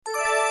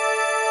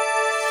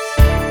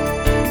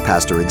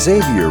Pastor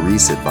Xavier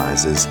Reese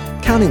advises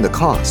counting the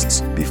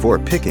costs before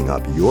picking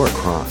up your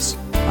cross.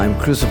 I'm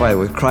crucified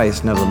with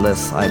Christ,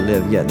 nevertheless I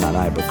live, yet not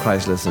I, but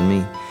Christ lives in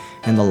me.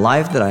 And the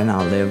life that I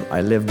now live,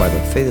 I live by the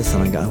faith of the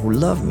Son of God who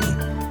loved me,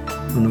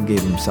 and who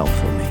gave himself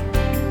for me.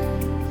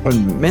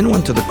 When men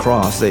went to the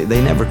cross, they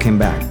never came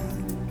back.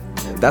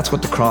 That's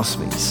what the cross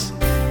means.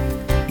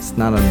 It's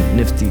not a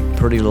nifty,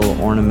 pretty little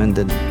ornament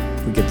that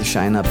we get to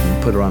shine up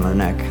and put around our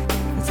neck.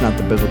 It's not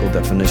the biblical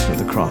definition of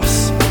the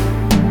cross.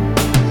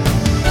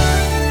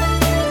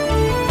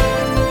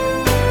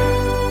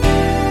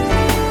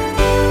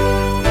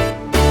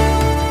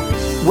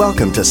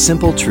 Welcome to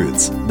Simple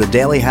Truths, the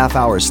daily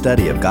half-hour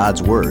study of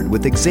God's Word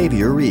with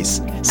Xavier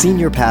Reese,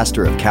 Senior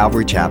Pastor of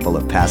Calvary Chapel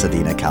of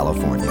Pasadena,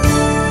 California.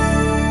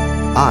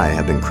 I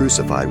have been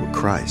crucified with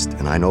Christ,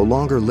 and I no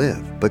longer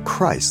live, but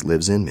Christ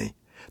lives in me.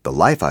 The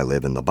life I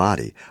live in the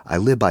body, I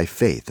live by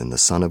faith in the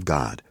Son of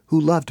God, who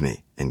loved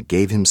me and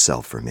gave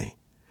himself for me.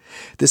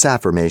 This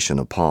affirmation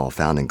of Paul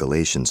found in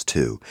Galatians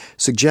 2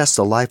 suggests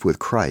a life with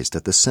Christ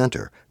at the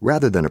center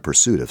rather than a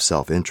pursuit of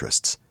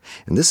self-interests.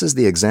 And this is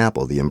the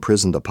example the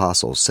imprisoned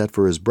apostle set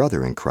for his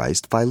brother in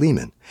Christ,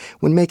 Philemon,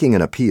 when making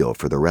an appeal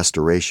for the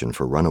restoration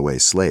for runaway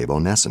slave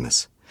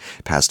Onesimus.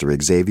 Pastor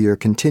Xavier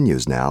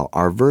continues now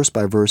our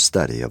verse-by-verse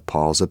study of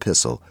Paul's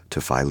epistle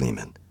to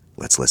Philemon.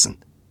 Let's listen.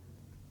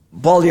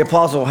 Paul the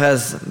apostle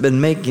has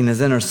been making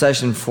his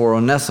intercession for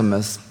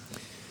Onesimus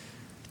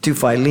to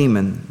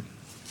Philemon.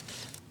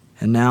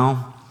 And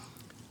now,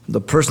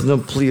 the personal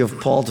plea of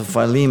Paul to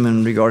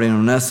Philemon regarding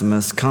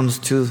Onesimus comes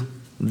to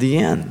the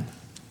end.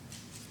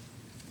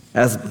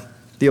 As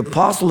the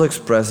apostle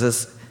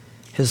expresses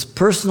his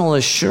personal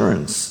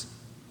assurance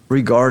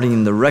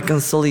regarding the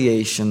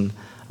reconciliation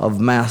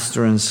of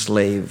master and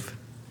slave,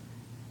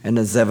 and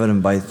is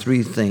evident by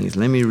three things.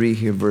 Let me read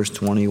here verse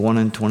 21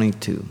 and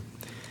 22.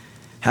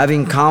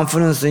 Having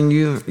confidence in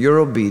your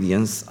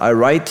obedience, I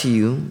write to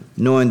you,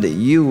 knowing that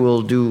you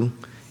will do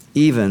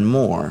even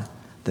more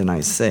than I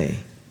say.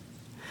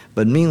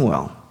 But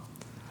meanwhile,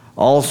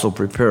 also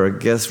prepare a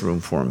guest room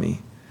for me,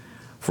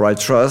 for I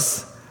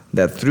trust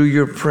that through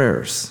your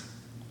prayers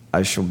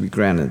I shall be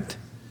granted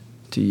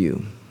to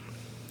you.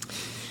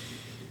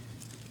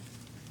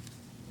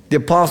 The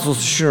apostle's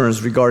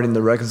assurance regarding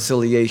the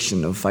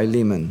reconciliation of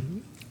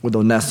Philemon with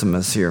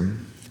Onesimus here,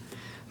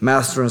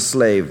 master and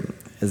slave,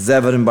 is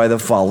evident by the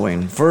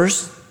following.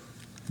 First,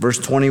 verse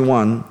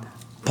 21,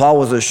 Paul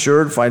was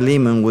assured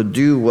Philemon would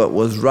do what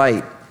was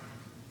right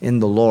in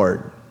the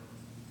Lord.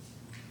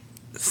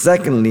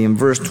 Secondly, in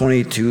verse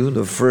 22,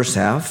 the first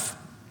half,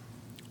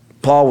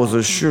 Paul was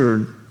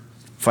assured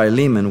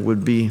Philemon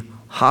would be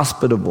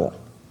hospitable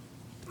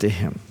to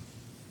him.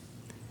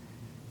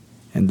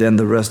 And then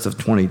the rest of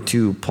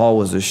 22, Paul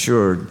was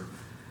assured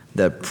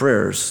that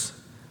prayers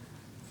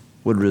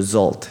would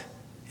result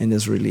in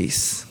his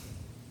release.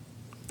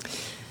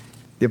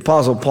 The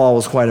Apostle Paul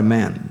was quite a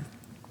man.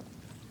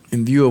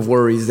 In view of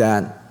where he's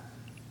at,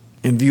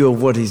 in view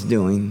of what he's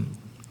doing,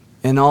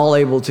 and all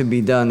able to be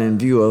done in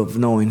view of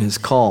knowing his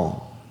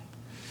call.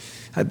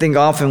 I think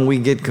often we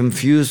get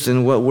confused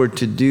in what we're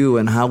to do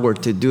and how we're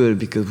to do it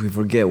because we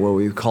forget what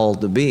we're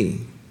called to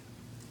be.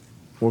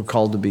 We're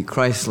called to be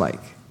Christ-like.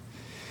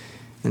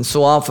 And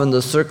so often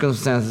the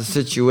circumstance, the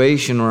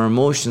situation, or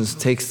emotions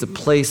takes the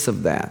place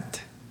of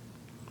that.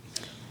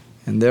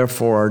 And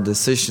therefore our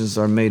decisions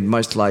are made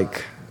much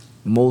like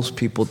most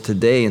people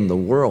today in the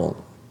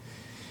world.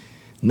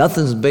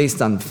 Nothing's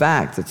based on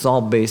fact. It's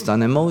all based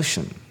on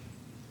emotion.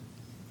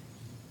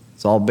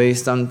 It's all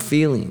based on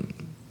feeling.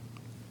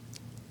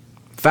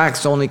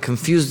 Facts only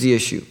confuse the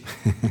issue.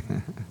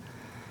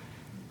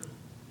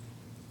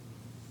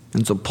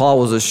 And so Paul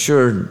was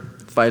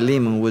assured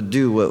Philemon would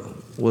do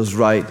what was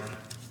right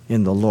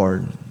in the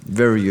Lord.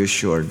 Very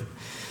assured.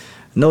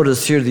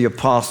 Notice here the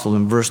apostle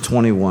in verse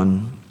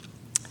 21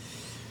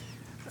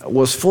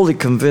 was fully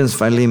convinced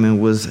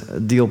Philemon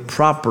would deal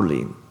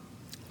properly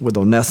with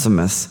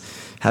Onesimus,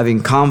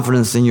 having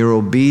confidence in your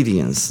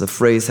obedience. The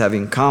phrase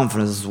having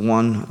confidence is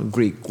one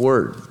Greek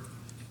word.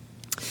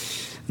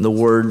 The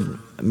word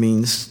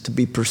means to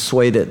be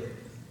persuaded.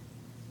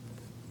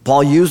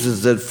 Paul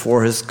uses it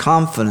for his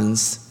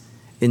confidence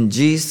in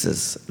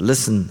Jesus.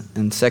 Listen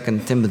in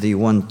 2 Timothy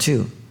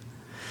 1:2.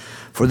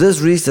 For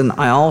this reason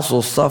I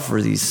also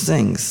suffer these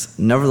things.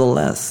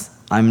 Nevertheless,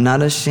 I'm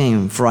not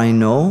ashamed, for I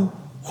know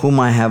whom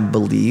I have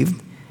believed,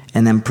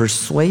 and am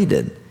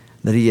persuaded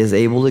that he is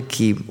able to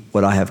keep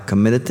what I have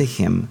committed to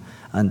him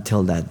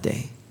until that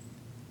day.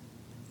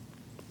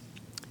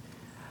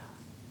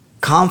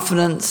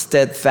 Confident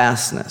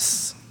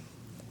steadfastness,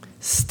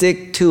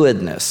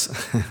 stick-to-itness,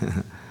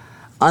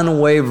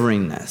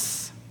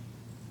 unwaveringness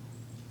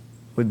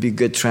would be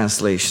good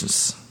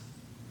translations.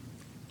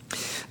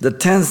 The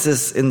tense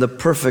is in the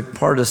perfect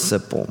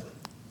participle,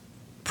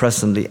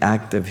 presently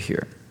active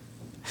here.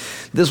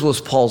 This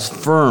was Paul's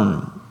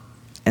firm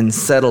and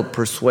settled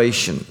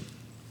persuasion.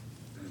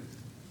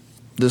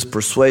 This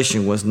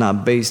persuasion was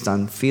not based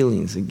on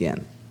feelings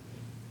again,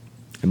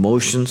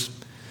 emotions,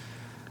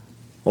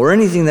 or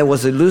anything that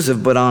was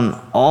elusive, but on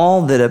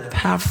all that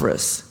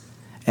Epaphras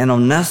and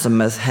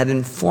Onesimus had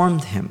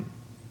informed him.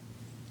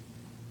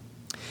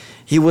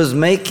 He was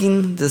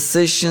making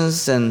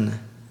decisions and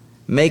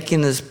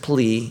making his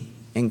plea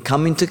and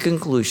coming to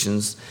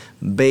conclusions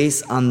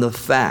based on the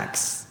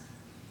facts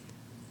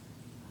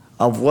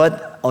of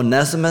what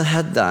Onesimus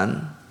had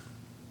done,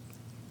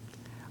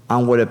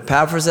 on what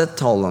Epaphras had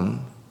told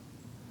him,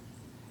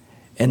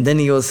 and then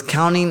he was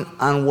counting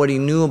on what he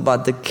knew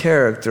about the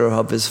character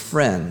of his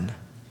friend,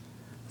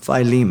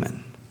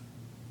 Philemon,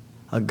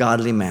 a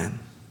godly man.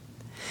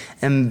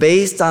 And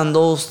based on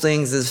those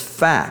things as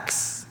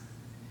facts,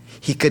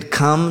 he could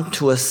come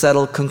to a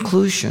settled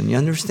conclusion. You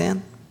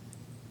understand?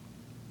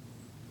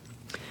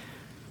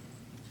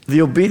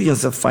 The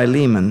obedience of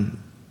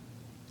Philemon,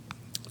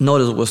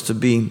 notice, was to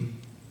be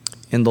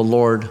in the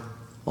Lord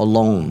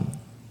alone,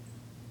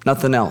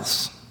 nothing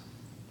else.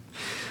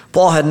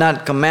 Paul had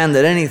not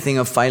commanded anything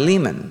of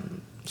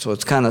Philemon, so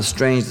it's kind of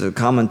strange that the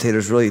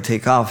commentators really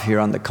take off here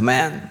on the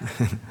command.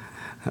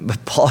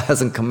 But Paul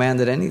hasn't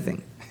commanded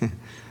anything.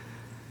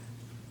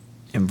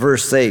 In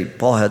verse 8,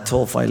 Paul had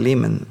told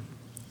Philemon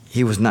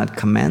he was not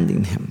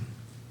commanding him.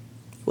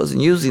 He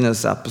wasn't using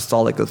his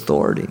apostolic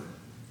authority,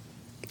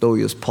 though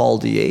he was Paul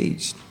the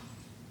aged.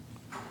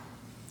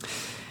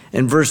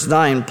 In verse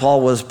 9, Paul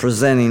was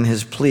presenting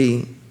his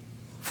plea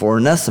for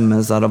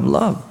Onesimus out of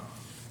love.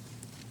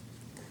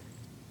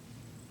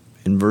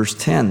 In verse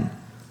 10,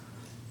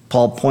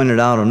 Paul pointed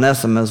out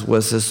Onesimus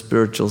was his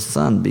spiritual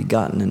son,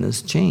 begotten in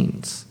his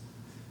chains.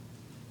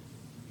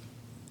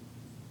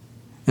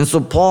 And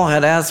so Paul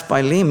had asked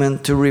Philemon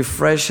to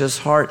refresh his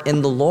heart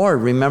in the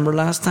Lord. Remember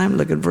last time?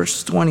 Look at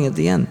verse 20 at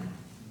the end.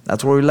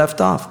 That's where we left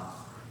off.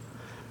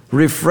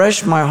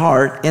 Refresh my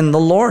heart in the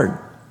Lord.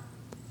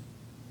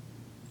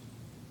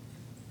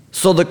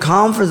 So the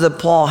confidence that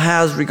Paul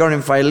has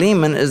regarding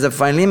Philemon is that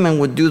Philemon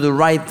would do the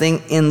right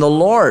thing in the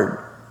Lord.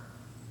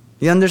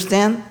 You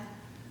understand?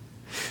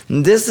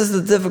 And this is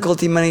the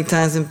difficulty many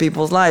times in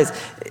people's lives.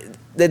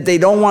 That they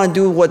don't want to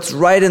do what's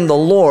right in the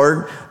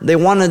Lord. They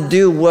want to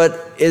do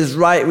what is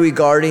right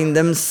regarding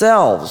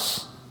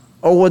themselves,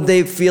 or what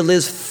they feel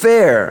is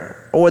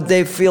fair, or what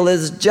they feel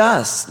is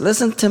just.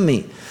 Listen to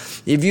me.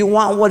 If you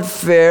want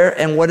what's fair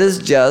and what is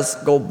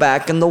just, go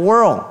back in the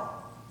world.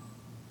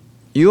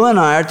 You and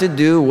I are to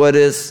do what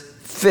is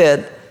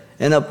fit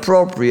and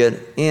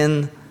appropriate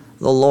in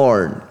the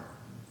Lord.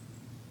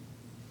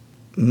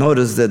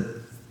 Notice that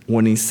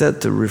when he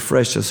said to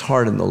refresh his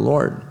heart in the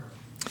Lord,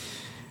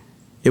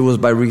 it was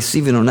by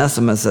receiving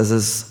Onesimus as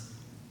his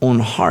own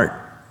heart.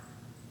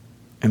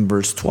 In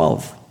verse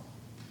 12,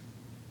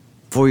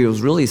 for he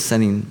was really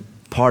sending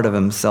part of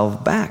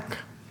himself back.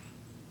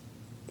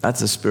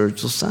 That's a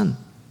spiritual son.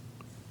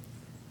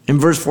 In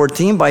verse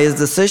 14, by his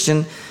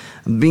decision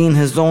being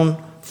his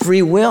own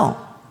free will.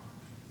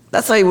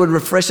 That's how he would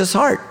refresh his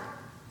heart.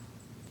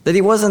 That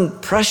he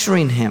wasn't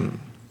pressuring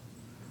him.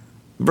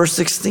 Verse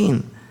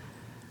 16,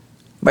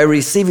 by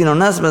receiving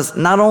Onesimus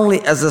not only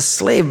as a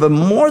slave, but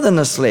more than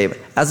a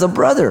slave, as a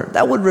brother.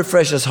 That would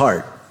refresh his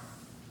heart.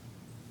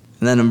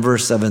 And then in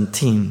verse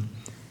 17,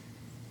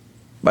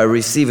 by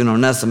receiving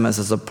Onesimus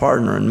as a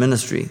partner in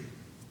ministry,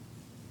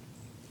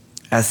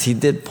 as he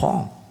did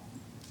Paul.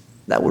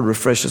 That would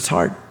refresh his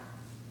heart.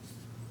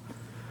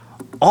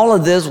 All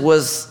of this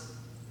was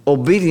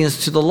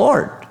obedience to the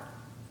Lord.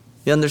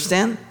 You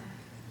understand?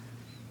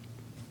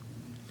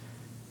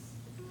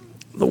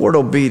 The word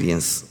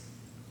obedience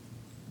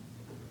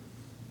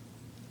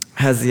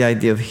has the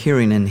idea of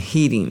hearing and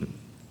heeding.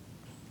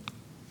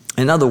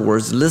 In other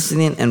words,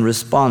 listening and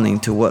responding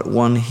to what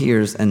one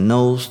hears and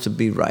knows to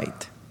be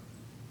right.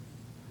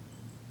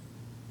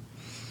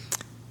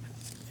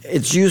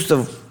 It's used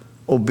of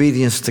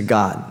obedience to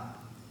God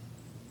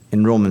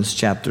in Romans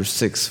chapter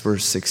 6,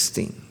 verse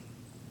 16,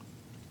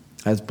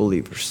 as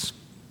believers.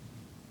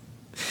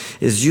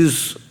 It's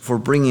used for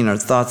bringing our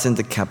thoughts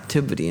into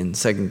captivity in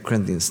 2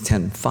 Corinthians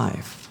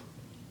 10:5.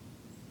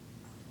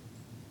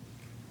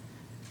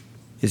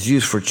 Is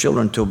used for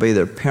children to obey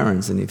their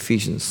parents in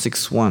Ephesians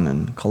 6:1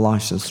 and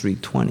Colossians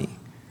 3:20.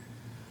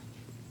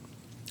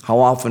 How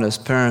often as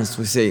parents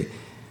we say,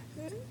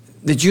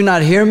 did you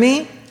not hear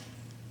me?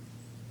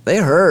 They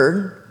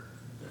heard.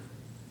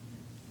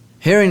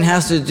 Hearing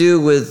has to do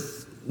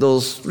with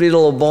those three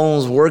little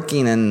bones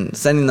working and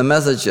sending the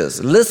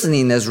messages.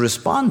 Listening is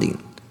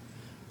responding.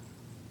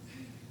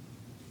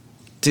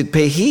 To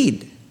pay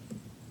heed.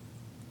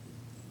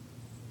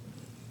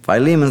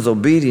 Philemon's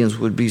obedience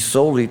would be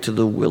solely to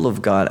the will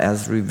of God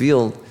as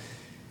revealed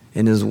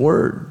in His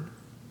Word.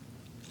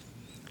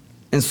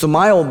 And so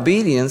my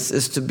obedience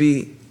is to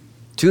be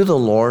to the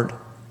Lord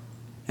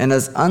and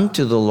as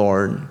unto the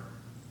Lord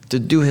to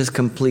do His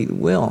complete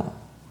will,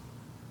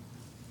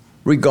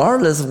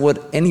 regardless of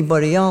what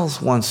anybody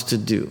else wants to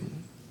do.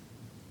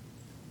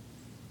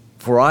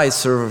 For I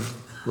serve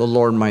the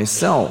Lord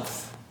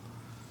myself,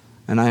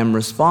 and I am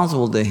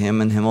responsible to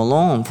Him and Him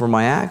alone for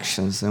my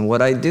actions and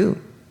what I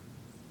do.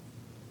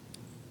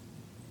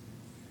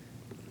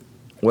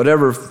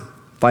 Whatever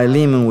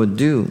Philemon would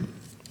do,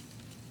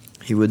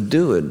 he would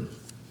do it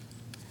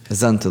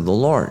as unto the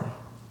Lord.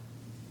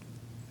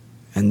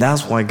 And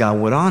that's why God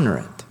would honor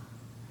it.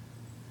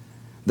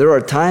 There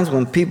are times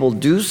when people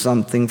do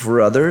something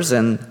for others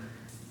and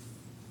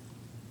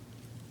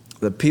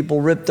the people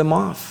rip them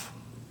off.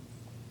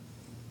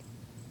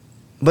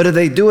 But if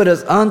they do it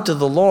as unto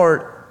the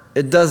Lord,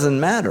 it doesn't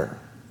matter.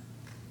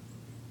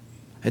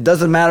 It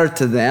doesn't matter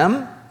to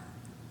them,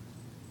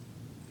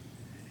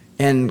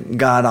 and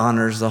God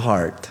honors the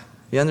heart.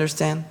 You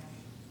understand?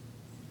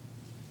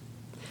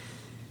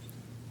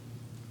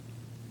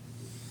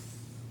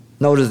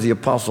 Notice the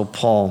Apostle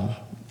Paul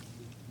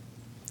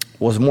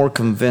was more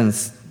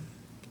convinced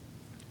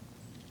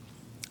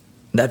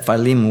that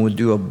Philemon would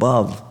do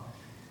above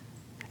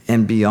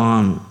and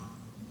beyond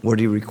what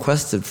he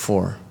requested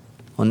for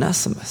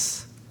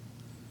Onesimus.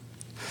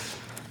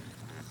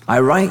 I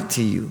write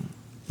to you,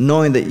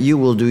 knowing that you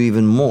will do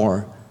even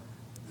more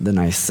than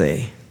I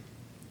say.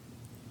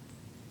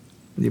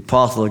 The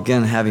apostle,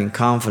 again, having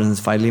confidence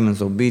in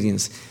Philemon's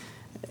obedience,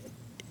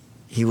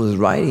 he was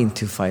writing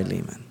to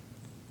Philemon.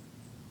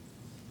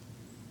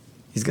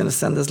 He's going to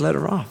send this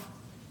letter off.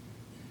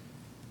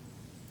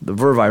 The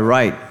verb I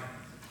write,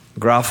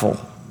 grapho,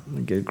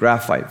 I get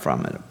graphite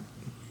from it,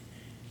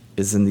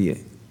 is in the,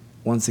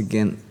 once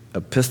again,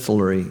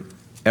 epistolary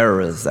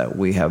errors that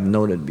we have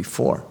noted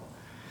before.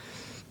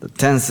 The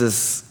tense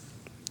is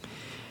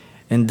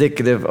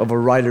indicative of a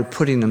writer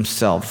putting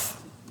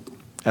himself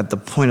at the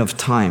point of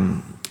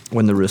time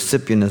when the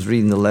recipient is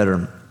reading the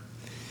letter.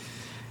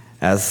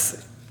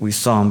 As we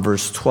saw in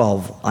verse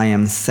 12, I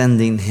am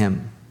sending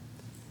him.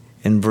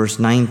 In verse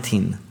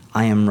 19,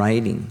 I am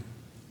writing.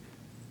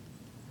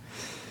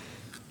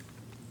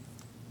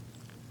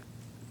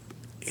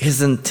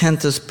 His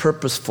intent is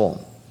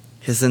purposeful.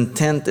 His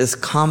intent is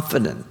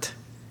confident.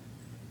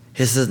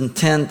 His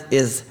intent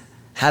is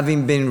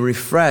having been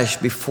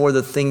refreshed before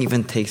the thing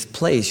even takes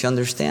place. You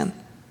understand?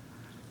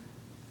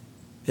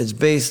 It's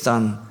based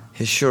on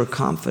his sure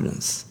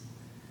confidence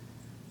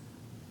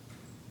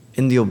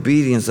in the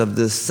obedience of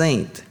this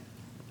saint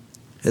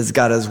as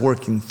God is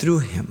working through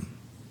him.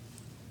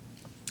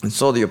 And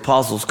so the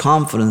apostle's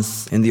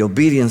confidence in the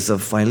obedience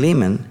of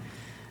Philemon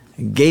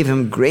gave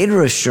him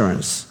greater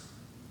assurance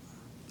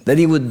that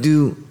he would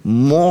do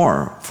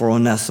more for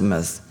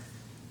Onesimus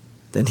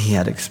than he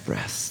had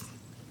expressed.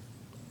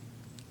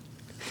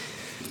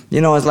 You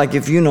know, it's like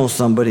if you know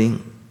somebody,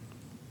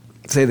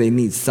 say they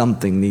need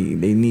something,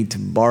 they need to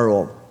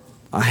borrow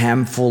a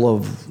handful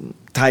of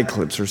tie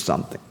clips or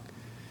something,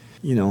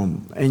 you know,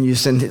 and you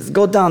send,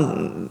 go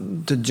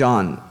down to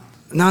John.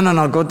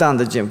 No, go down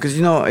to Jim. Because,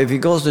 you know, if he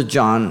goes to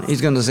John, he's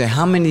going to say,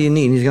 how many do you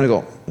need? And he's going to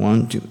go,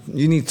 1, 2.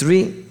 You need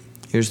 3?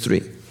 Here's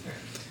 3.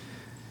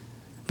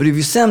 But if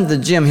you send him to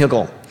Jim, he'll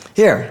go,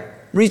 here,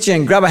 reach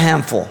in, grab a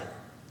handful.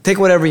 Take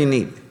whatever you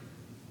need.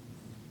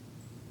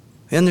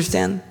 You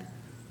understand?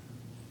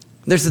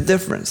 There's a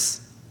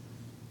difference.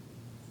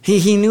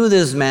 He knew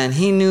this man.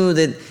 He knew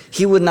that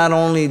he would not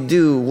only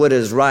do what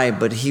is right,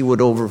 but he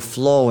would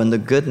overflow in the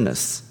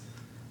goodness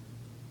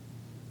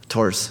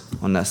towards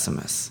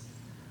Onesimus.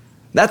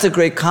 That's a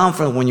great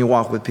confidence when you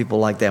walk with people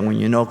like that, when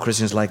you know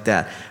Christians like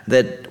that,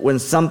 that when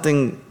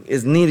something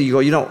is needed, you go,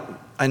 you know,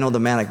 I know the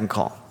man I can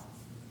call.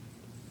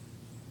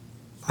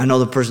 I know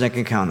the person I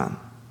can count on.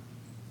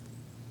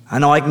 I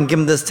know I can give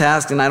him this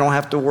task and I don't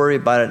have to worry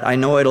about it. I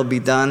know it'll be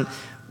done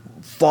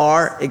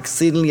far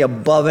exceedingly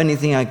above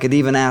anything I could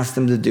even ask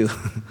them to do.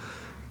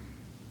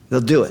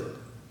 They'll do it.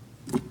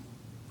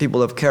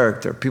 People of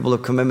character, people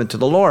of commitment to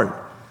the Lord.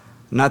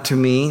 Not to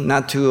me,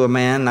 not to a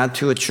man, not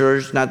to a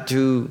church, not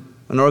to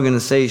an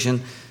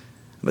organization,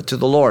 but to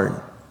the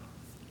Lord.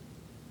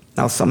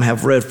 Now, some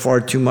have read far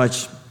too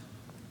much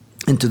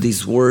into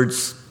these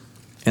words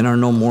and are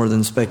no more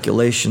than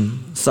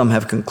speculation. Some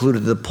have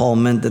concluded that Paul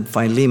meant that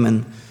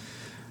Philemon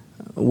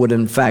would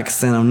in fact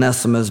send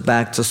Onesimus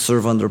back to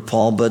serve under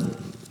Paul, but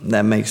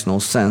that makes no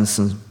sense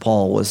since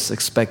Paul was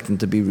expecting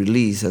to be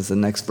released, as the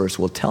next verse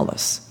will tell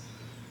us.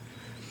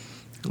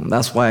 And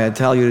that's why I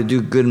tell you to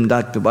do good and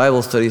inductive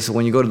Bible study, so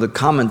when you go to the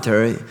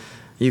commentary,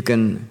 you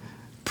can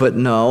put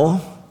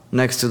no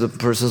next to the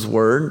person's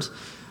words,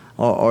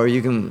 or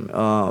you can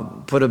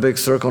put a big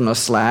circle and a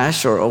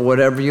slash, or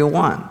whatever you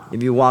want.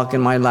 If you walk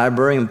in my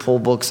library and pull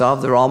books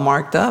off, they're all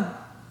marked up.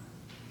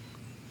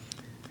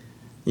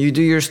 You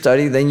do your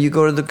study, then you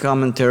go to the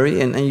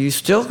commentary, and you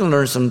still can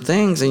learn some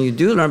things, and you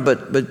do learn,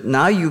 but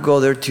now you go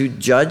there to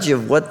judge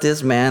if what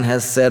this man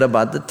has said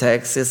about the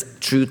text is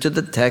true to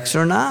the text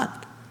or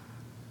not.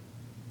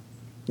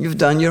 You've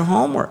done your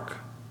homework.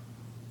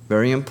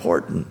 Very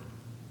important.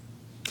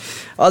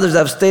 Others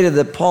have stated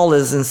that Paul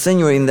is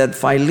insinuating that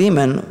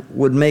Philemon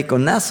would make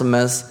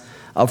Onesimus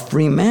a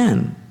free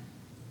man.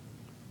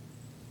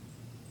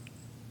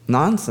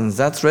 Nonsense.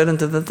 That's read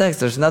into the text.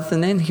 There's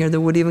nothing in here that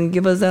would even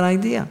give us that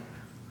idea.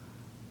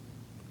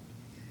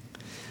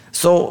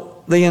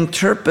 So they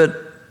interpret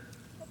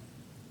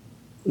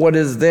what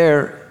is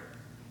there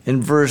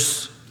in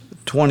verse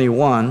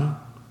 21,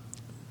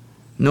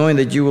 knowing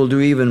that you will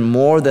do even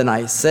more than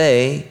I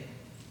say,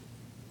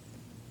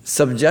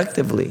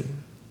 subjectively.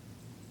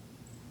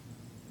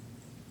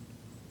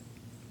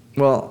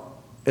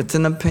 Well, it's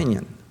an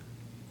opinion.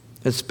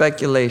 It's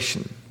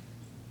speculation.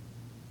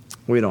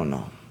 We don't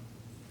know.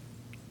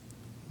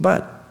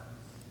 But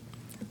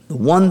the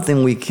one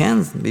thing we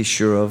can be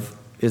sure of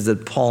is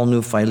that Paul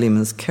knew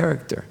Philemon's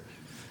character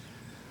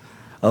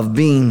of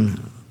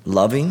being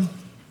loving,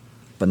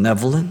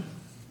 benevolent,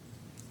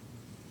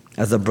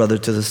 as a brother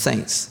to the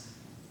saints.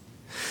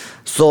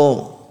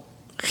 So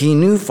he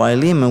knew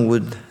Philemon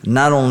would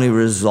not only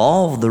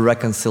resolve the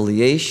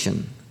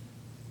reconciliation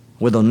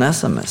with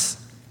Onesimus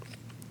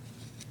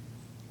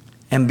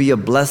and be a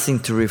blessing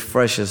to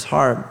refresh his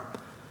heart,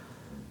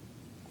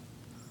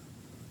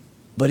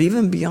 but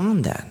even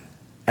beyond that,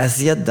 as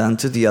he had done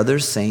to the other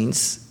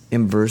saints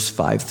in verse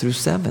 5 through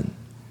 7.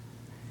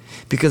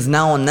 Because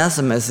now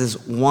Onesimus is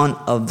one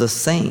of the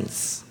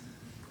saints.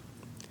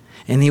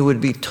 And he would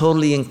be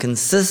totally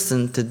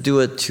inconsistent to do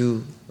it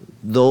to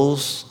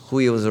those who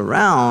he was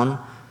around,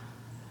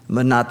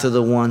 but not to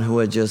the one who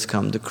had just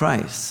come to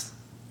Christ.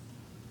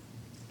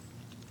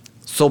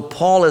 So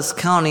Paul is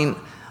counting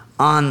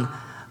on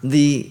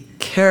the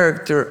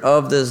character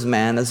of this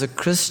man as a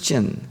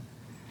Christian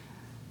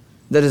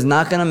that is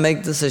not going to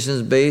make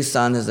decisions based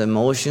on his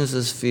emotions,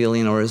 his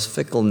feeling, or his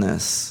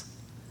fickleness,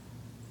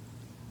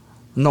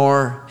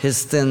 nor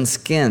his thin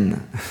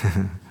skin.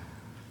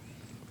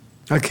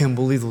 I can't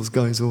believe those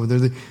guys over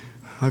there.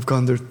 I've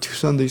gone there 2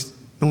 Sundays.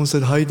 No one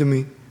said hi to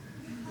me.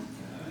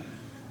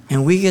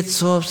 And we get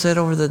so upset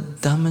over the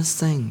dumbest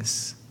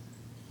things.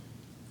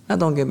 Now,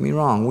 don't get me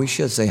wrong. We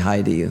should say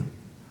hi to you.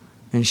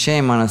 And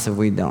shame on us if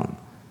we don't.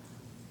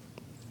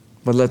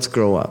 But let's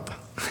grow up.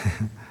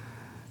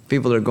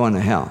 People are going to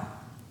hell.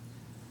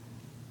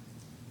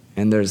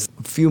 And there's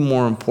a few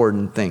more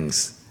important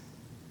things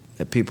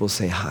that people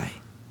say hi.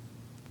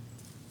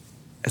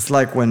 It's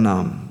like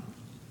when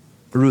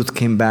Ruth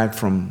came back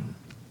from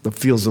the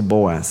fields of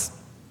Boaz,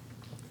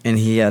 and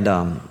he had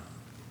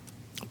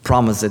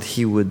promised that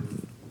he would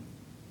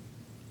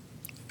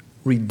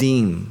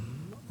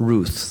redeem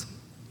Ruth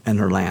and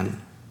her land.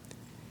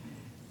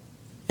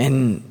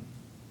 And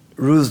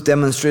Ruth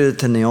demonstrated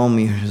to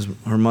Naomi,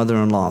 her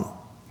mother-in-law,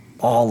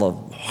 all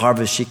the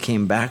harvest she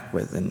came back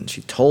with, and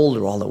she told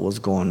her all that was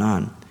going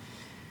on.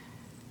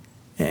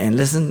 And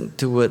listen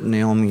to what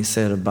Naomi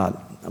said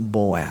about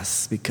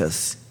Boaz,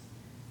 because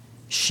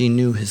she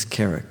knew his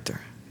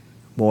character.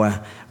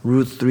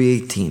 Ruth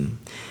 3:18.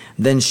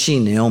 Then she,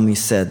 Naomi,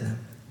 said,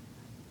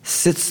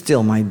 "Sit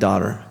still, my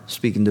daughter,"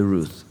 speaking to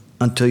Ruth,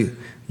 "until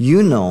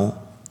you know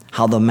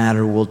how the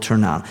matter will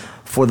turn out.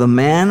 For the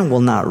man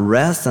will not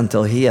rest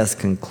until he has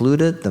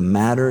concluded the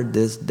matter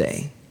this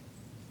day."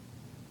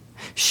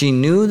 She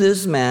knew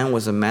this man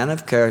was a man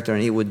of character,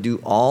 and he would do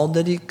all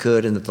that he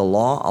could and that the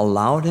law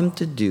allowed him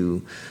to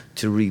do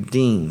to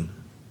redeem,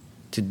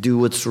 to do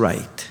what's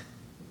right.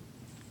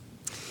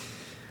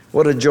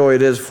 What a joy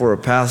it is for a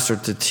pastor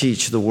to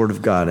teach the Word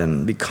of God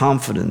and be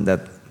confident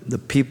that the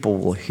people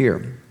will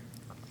hear,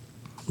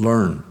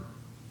 learn,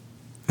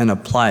 and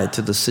apply it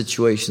to the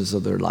situations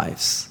of their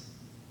lives.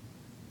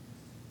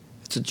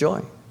 It's a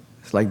joy.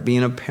 It's like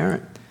being a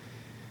parent.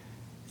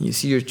 You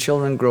see your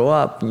children grow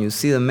up and you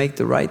see them make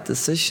the right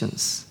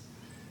decisions.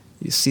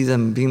 You see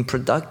them being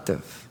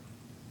productive.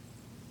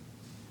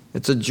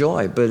 It's a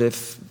joy, but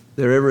if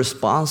they're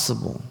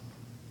irresponsible,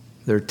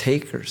 they're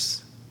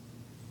takers,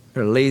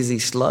 they're lazy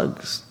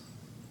slugs,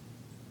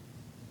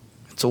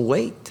 it's a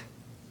weight.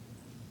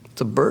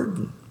 It's a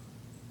burden.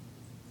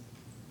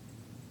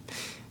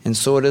 And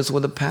so it is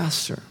with a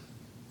pastor.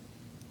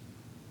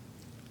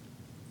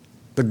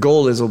 The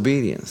goal is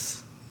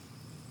obedience,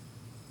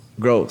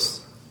 growth,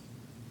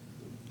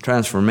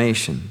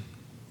 transformation.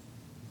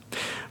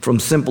 From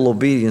simple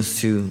obedience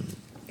to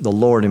the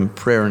Lord in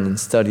prayer and in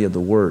study of the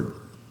Word,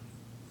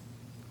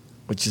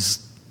 which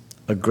is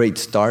a great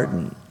start,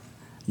 and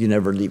you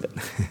never leave it.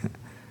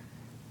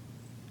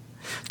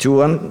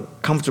 To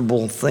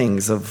uncomfortable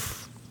things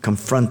of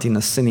confronting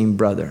a sinning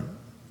brother.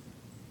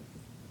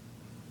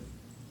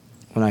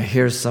 When I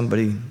hear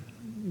somebody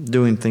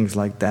doing things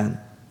like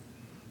that,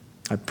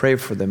 I pray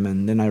for them,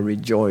 and then I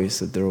rejoice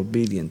that they're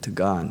obedient to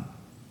God.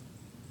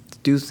 To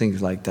do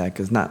things like that,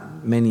 because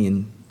not many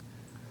in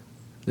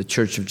the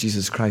Church of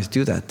Jesus Christ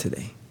do that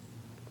today.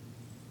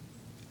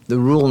 The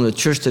rule in the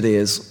church today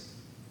is,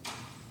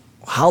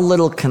 how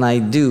little can I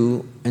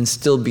do and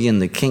still be in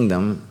the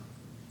kingdom?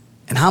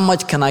 And how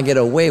much can I get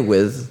away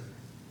with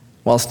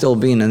while still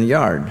being in the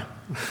yard?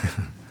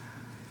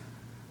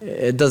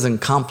 It doesn't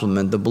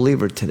compliment the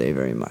believer today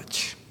very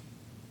much.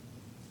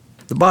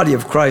 The body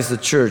of Christ, the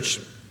church,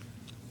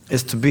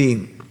 is to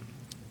be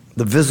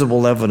the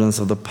visible evidence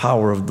of the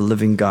power of the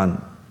living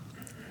God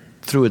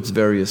through its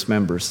various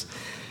members.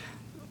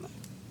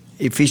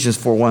 Ephesians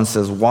 4:1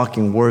 says,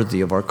 walking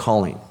worthy of our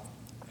calling.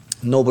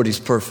 Nobody's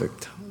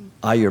perfect.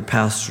 I, your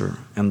pastor,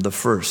 am the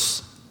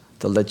first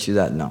to let you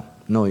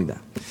know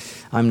that.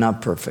 I'm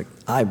not perfect.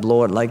 I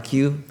blow it like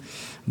you,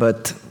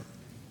 but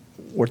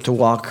we're to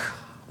walk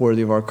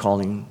worthy of our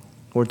calling.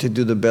 We're to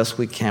do the best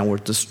we can. We're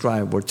to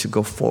strive. We're to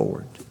go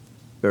forward.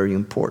 Very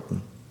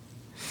important.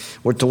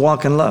 We're to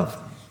walk in love,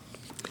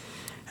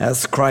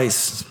 as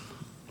Christ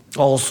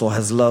also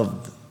has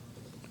loved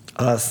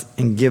us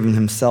and given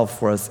himself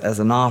for us as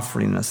an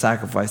offering and a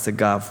sacrifice to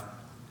God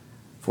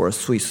for a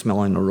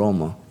sweet-smelling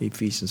aroma,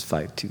 Ephesians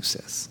 5:2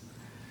 says.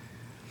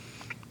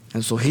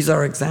 And so he's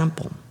our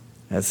example.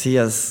 As he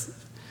has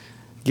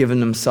given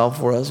himself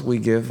for us, we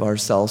give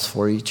ourselves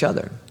for each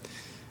other.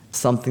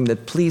 Something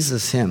that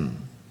pleases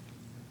him.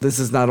 This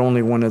is not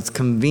only when it's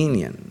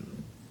convenient,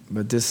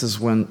 but this is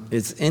when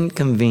it's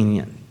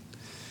inconvenient.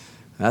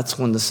 That's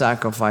when the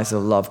sacrifice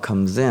of love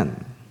comes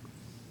in.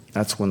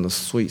 That's when the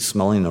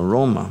sweet-smelling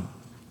aroma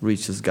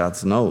reaches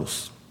God's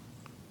nose.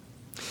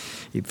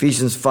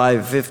 Ephesians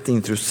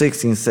 5:15 through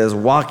 16 says,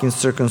 walking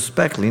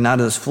circumspectly,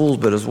 not as fools,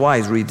 but as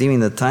wise, redeeming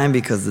the time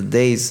because the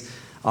days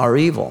are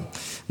evil.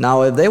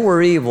 Now, if they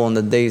were evil in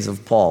the days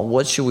of Paul,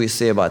 what should we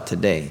say about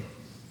today?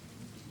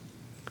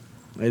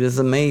 It is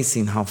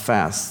amazing how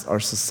fast our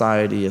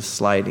society is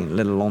sliding,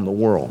 let alone the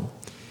world,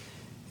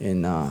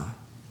 in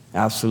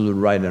absolute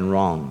right and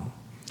wrong,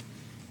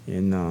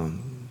 in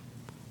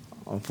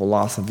a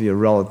philosophy of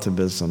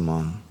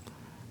relativism,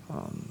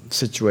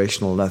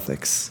 situational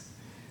ethics.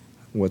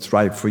 What's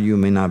right for you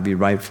may not be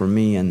right for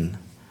me, and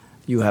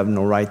you have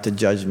no right to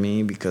judge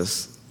me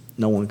because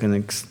no one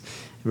can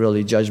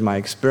really judge my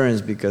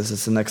experience because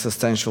it's an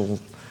existential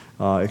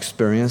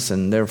experience,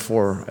 and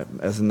therefore,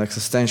 as an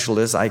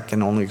existentialist, I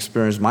can only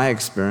experience my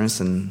experience,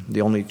 and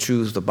the only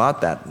truth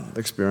about that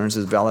experience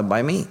is valid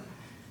by me.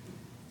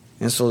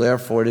 And so,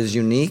 therefore, it is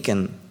unique,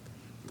 and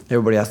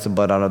everybody has to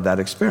butt out of that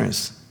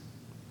experience.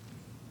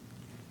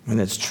 And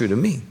it's true to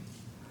me.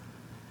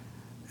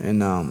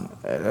 And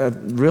it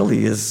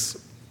really is,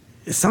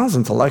 it sounds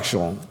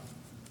intellectual,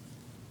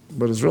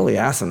 but it's really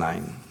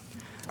asinine.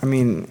 I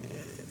mean,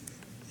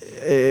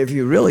 if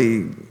you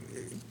really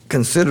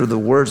consider the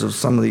words of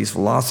some of these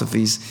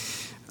philosophies,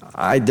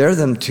 I dare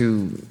them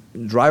to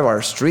drive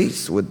our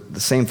streets with the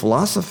same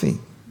philosophy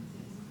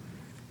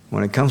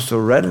when it comes to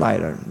a red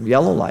light, a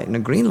yellow light, and a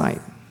green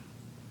light.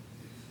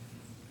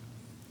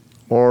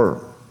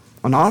 Or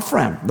an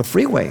off-ramp, the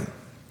freeway.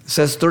 It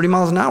says 30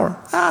 miles an hour.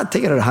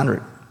 Take it at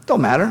 100.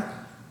 Don't matter.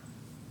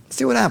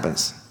 See what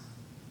happens.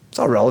 It's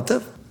all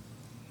relative.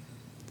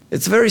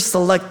 It's very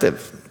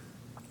selective,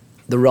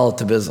 the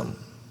relativism.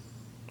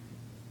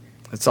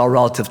 It's all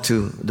relative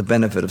to the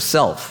benefit of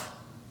self,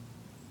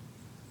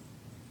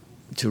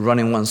 to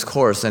running one's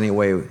course any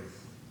way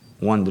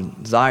one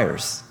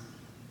desires,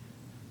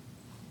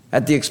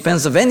 at the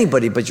expense of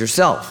anybody but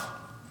yourself.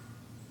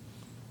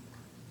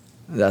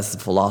 That's the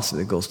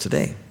philosophy that goes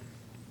today.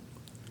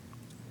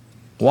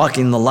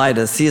 Walking in the light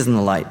as he is in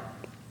the light,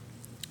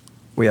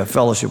 we have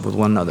fellowship with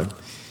one another,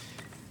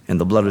 and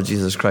the blood of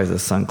Jesus Christ, the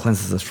Son,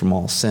 cleanses us from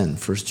all sin,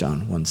 1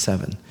 John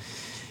 1:7.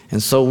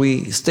 And so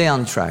we stay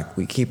on track.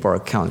 We keep our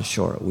accounts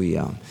short. We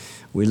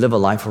live a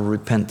life of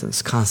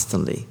repentance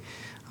constantly.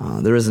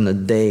 There isn't a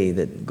day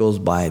that goes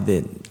by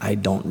that I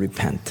don't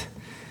repent,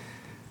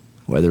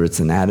 whether it's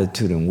an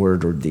attitude in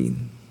word or deed,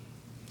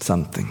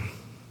 something.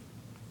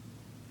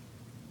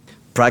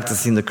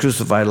 Practicing the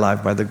crucified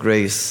life by the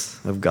grace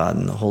of God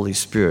and the Holy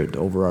Spirit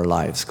over our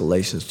lives,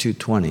 Galatians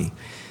 2:20.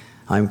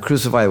 I am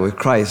crucified with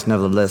Christ,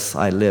 nevertheless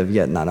I live,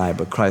 yet not I,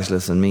 but Christ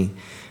lives in me.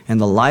 And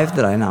the life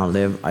that I now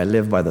live, I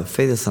live by the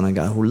faith of the Son of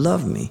God who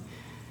loved me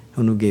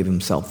and who gave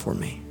himself for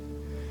me.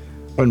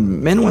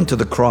 When men went to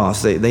the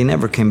cross, they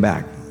never came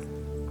back.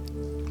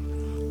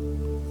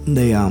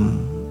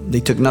 They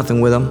took nothing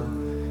with them,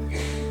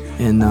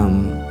 and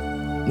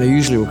they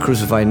usually were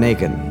crucified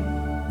naked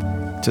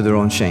to their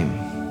own shame.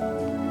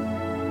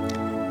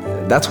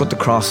 That's what the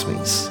cross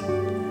means.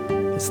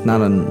 It's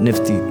not a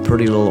nifty,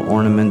 pretty little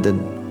ornament that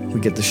we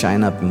get to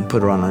shine up and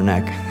put around our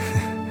neck.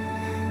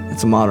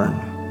 It's a modern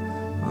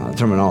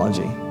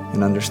terminology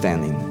and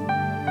understanding.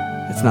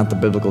 It's not the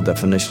biblical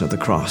definition of the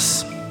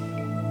cross.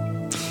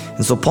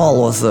 And so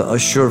Paul was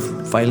assured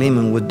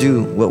Philemon would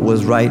do what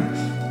was right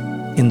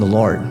in the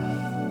Lord.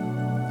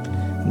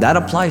 That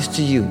applies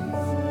to you.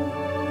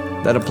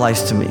 That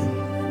applies to me.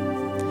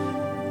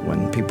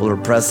 When people are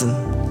present,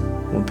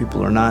 when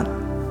people are not,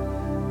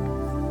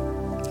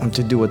 I'm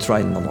to do what's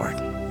right in the Lord.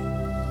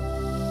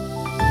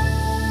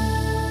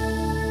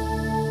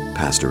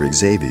 Pastor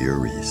Xavier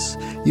Reese,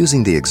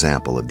 using the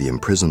example of the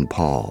imprisoned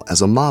Paul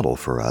as a model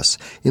for us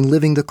in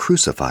living the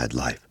crucified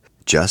life,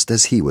 just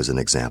as he was an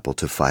example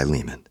to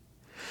Philemon.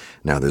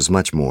 Now, there's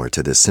much more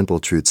to this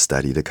Simple Truth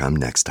study to come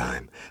next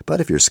time,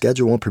 but if your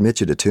schedule won't permit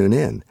you to tune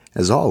in,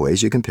 as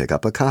always, you can pick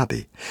up a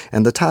copy.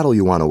 And the title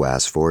you want to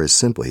ask for is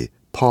simply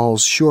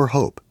Paul's Sure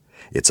Hope.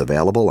 It's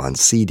available on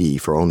CD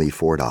for only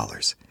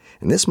 $4.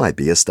 And this might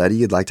be a study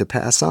you'd like to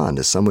pass on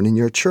to someone in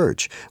your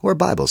church or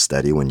Bible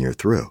study when you're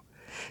through.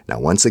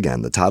 Now, once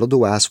again, the title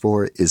to ask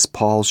for is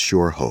Paul's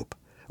Sure Hope,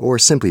 or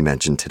simply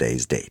mention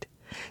today's date.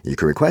 You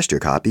can request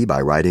your copy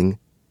by writing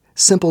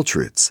Simple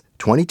Truths,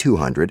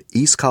 2200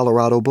 East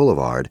Colorado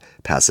Boulevard,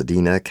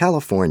 Pasadena,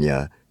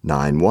 California,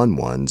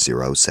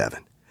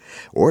 91107.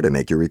 Or to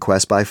make your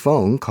request by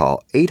phone,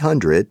 call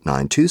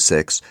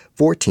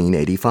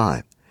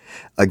 800-926-1485.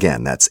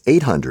 Again, that's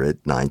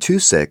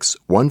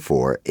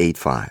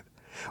 800-926-1485.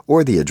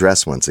 Or the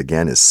address once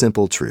again is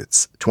Simple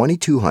Truths,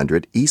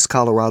 2200 East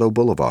Colorado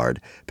Boulevard,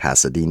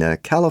 Pasadena,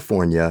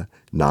 California,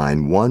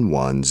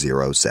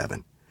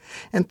 91107.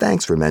 And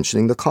thanks for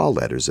mentioning the call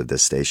letters of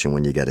this station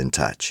when you get in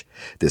touch.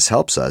 This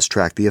helps us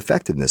track the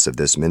effectiveness of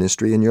this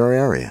ministry in your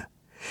area.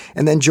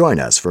 And then join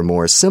us for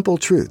more Simple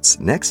Truths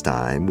next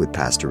time with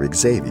Pastor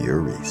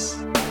Xavier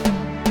Reese.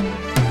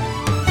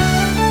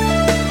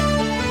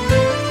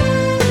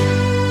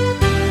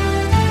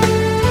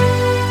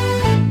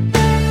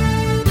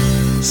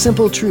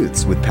 Simple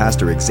Truths with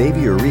Pastor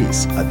Xavier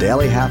Reese, a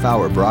daily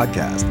half-hour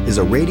broadcast, is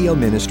a radio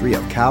ministry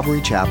of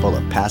Calvary Chapel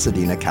of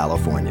Pasadena,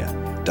 California.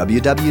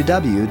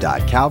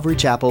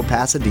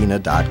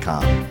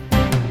 www.calvarychapelpasadena.com.